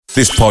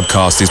This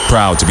podcast is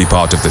proud to be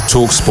part of the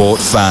TalkSport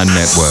Fan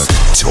Network.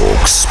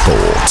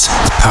 TalkSport.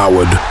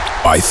 Powered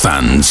by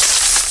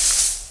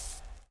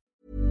fans.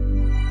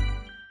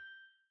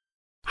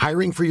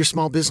 Hiring for your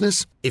small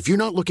business? If you're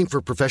not looking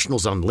for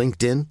professionals on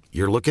LinkedIn,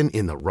 you're looking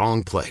in the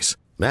wrong place.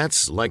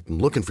 That's like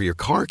looking for your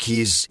car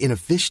keys in a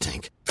fish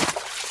tank.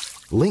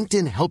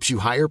 LinkedIn helps you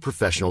hire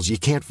professionals you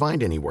can't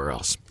find anywhere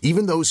else,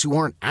 even those who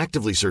aren't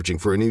actively searching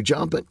for a new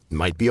job but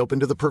might be open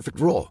to the perfect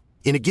role.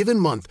 In a given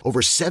month,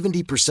 over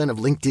 70% of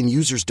LinkedIn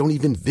users don't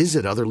even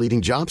visit other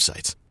leading job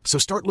sites. So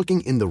start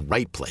looking in the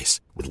right place.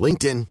 With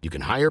LinkedIn, you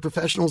can hire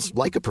professionals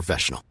like a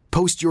professional.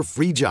 Post your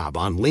free job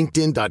on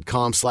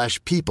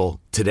linkedin.com/people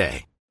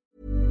today.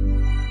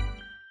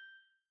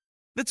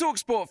 The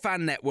TalkSport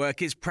Fan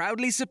Network is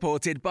proudly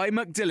supported by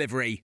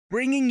McDelivery,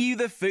 bringing you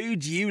the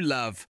food you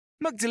love.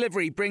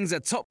 McDelivery brings a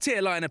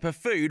top-tier lineup of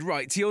food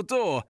right to your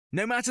door.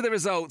 No matter the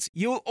result,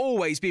 you'll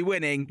always be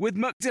winning with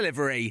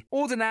McDelivery.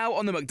 Order now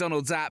on the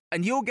McDonald's app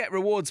and you'll get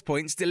rewards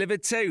points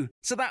delivered too.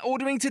 So that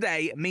ordering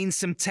today means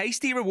some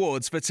tasty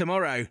rewards for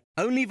tomorrow.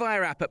 Only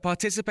via app at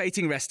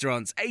participating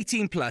restaurants.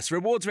 18 plus.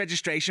 Rewards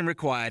registration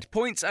required.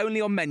 Points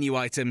only on menu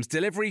items.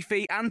 Delivery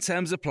fee and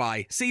terms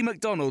apply. See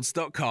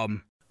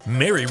mcdonalds.com.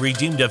 Mary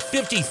redeemed a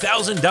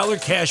 $50,000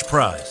 cash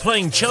prize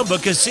playing Chumba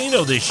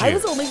Casino this year. I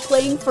was only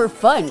playing for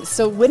fun,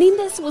 so winning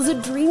this was a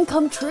dream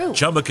come true.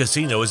 Chumba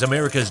Casino is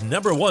America's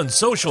 #1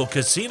 social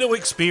casino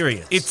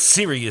experience. It's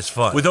serious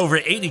fun. With over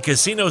 80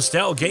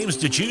 casino-style games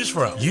to choose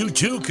from, you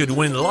too could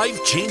win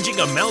life-changing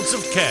amounts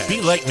of cash.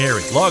 Be like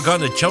Mary. Log on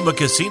to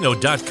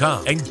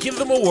ChumbaCasino.com and give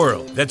them a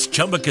whirl. That's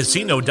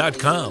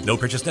ChumbaCasino.com. No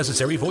purchase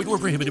necessary. Void where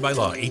prohibited by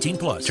law. 18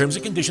 plus. Terms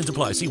and conditions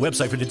apply. See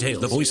website for details.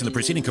 The voice in the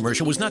preceding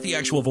commercial was not the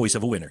actual voice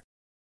of a winner.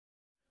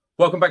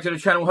 Welcome back to the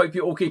channel. Hope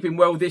you're all keeping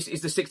well. This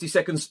is the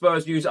 60-second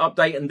Spurs news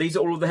update, and these are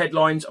all of the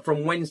headlines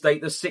from Wednesday,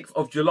 the 6th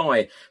of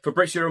July.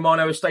 Fabrizio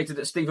Romano has stated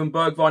that Steven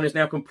Bergwijn has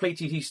now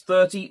completed his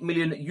 €30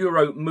 million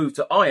move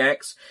to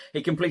Ajax.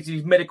 He completed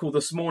his medical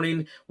this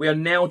morning. We are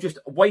now just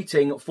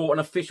waiting for an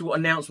official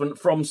announcement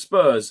from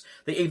Spurs.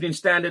 The Evening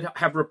Standard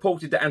have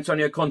reported that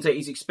Antonio Conte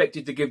is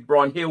expected to give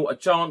Bryan Gil a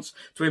chance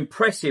to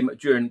impress him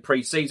during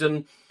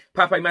pre-season.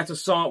 Pape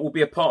Matar will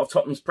be a part of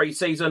Tottenham's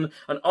pre-season,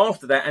 and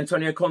after that,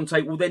 Antonio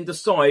Conte will then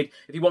decide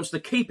if he wants to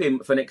keep him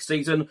for next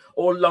season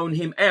or loan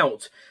him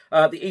out.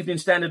 The Evening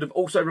Standard have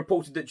also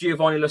reported that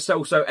Giovanni Lo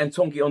Celso and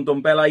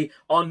Ndombele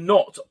are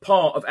not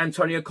part of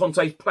Antonio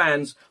Conte's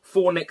plans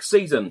for next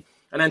season.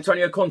 And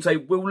Antonio Conte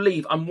will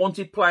leave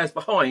unwanted players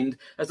behind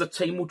as the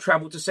team will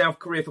travel to South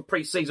Korea for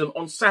pre-season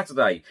on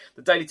Saturday.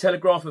 The Daily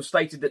Telegraph have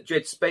stated that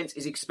Jed Spence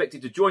is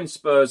expected to join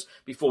Spurs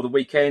before the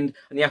weekend,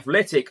 and The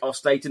Athletic are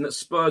stating that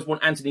Spurs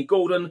want Anthony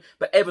Gordon,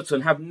 but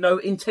Everton have no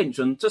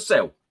intention to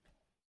sell.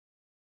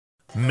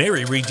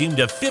 Mary redeemed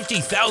a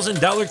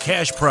 $50,000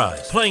 cash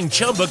prize playing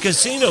Chumba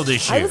Casino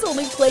this year. I was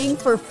only playing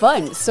for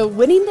fun, so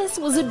winning this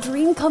was a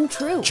dream come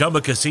true.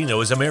 Chumba Casino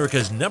is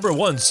America's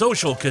 #1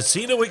 social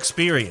casino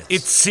experience.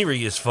 It's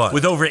serious fun.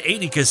 With over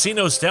 80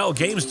 casino-style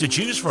games to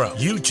choose from,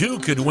 you too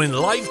could win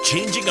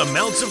life-changing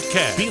amounts of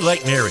cash. Be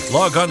like Mary.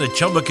 Log on to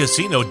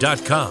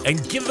ChumbaCasino.com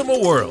and give them a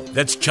whirl.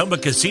 That's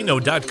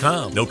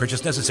ChumbaCasino.com. No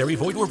purchase necessary.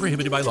 Void where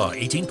prohibited by law.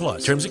 18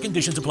 plus. Terms and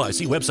conditions apply.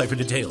 See website for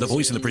details. The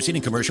voice in the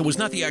preceding commercial was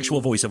not the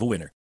actual voice of a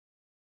winner.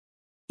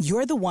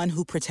 You're the one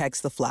who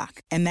protects the flock,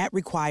 and that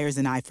requires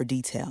an eye for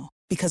detail.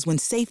 Because when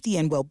safety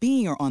and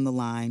well-being are on the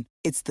line,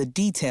 it's the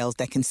details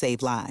that can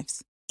save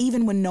lives.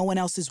 Even when no one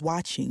else is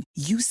watching,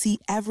 you see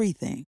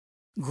everything.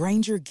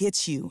 Grainger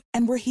gets you,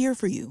 and we're here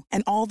for you,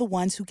 and all the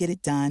ones who get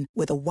it done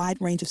with a wide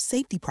range of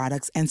safety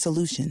products and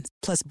solutions,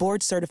 plus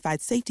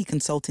board-certified safety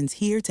consultants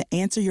here to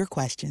answer your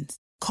questions.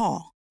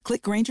 Call,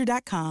 click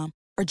Grainger.com,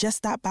 or just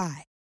stop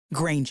by.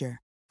 Grainger,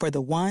 for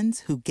the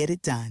ones who get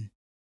it done.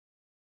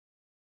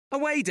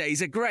 Away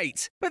days are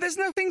great, but there's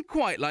nothing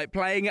quite like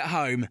playing at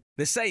home.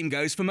 The same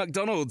goes for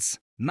McDonald's.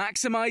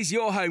 Maximise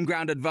your home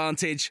ground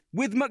advantage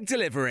with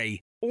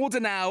McDelivery.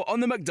 Order now on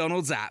the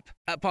McDonald's app.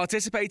 At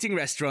participating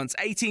restaurants,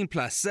 18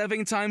 plus,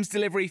 serving times,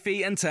 delivery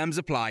fee and terms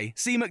apply.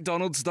 See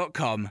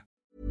mcdonalds.com.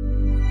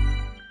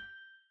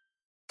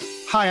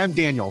 Hi, I'm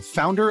Daniel,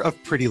 founder of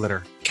Pretty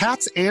Litter.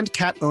 Cats and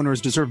cat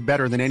owners deserve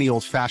better than any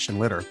old-fashioned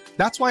litter.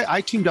 That's why I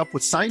teamed up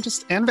with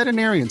scientists and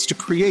veterinarians to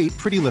create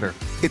Pretty Litter.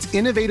 Its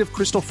innovative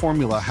crystal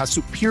formula has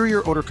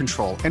superior odor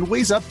control and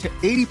weighs up to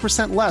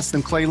 80% less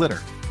than clay litter.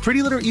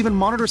 Pretty Litter even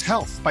monitors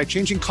health by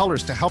changing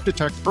colors to help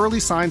detect early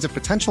signs of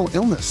potential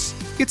illness.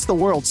 It's the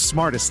world's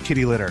smartest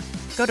kitty litter.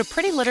 Go to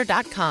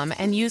prettylitter.com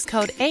and use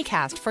code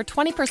ACAST for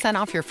 20%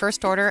 off your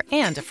first order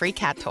and a free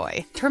cat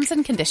toy. Terms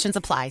and conditions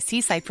apply.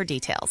 See site for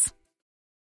details.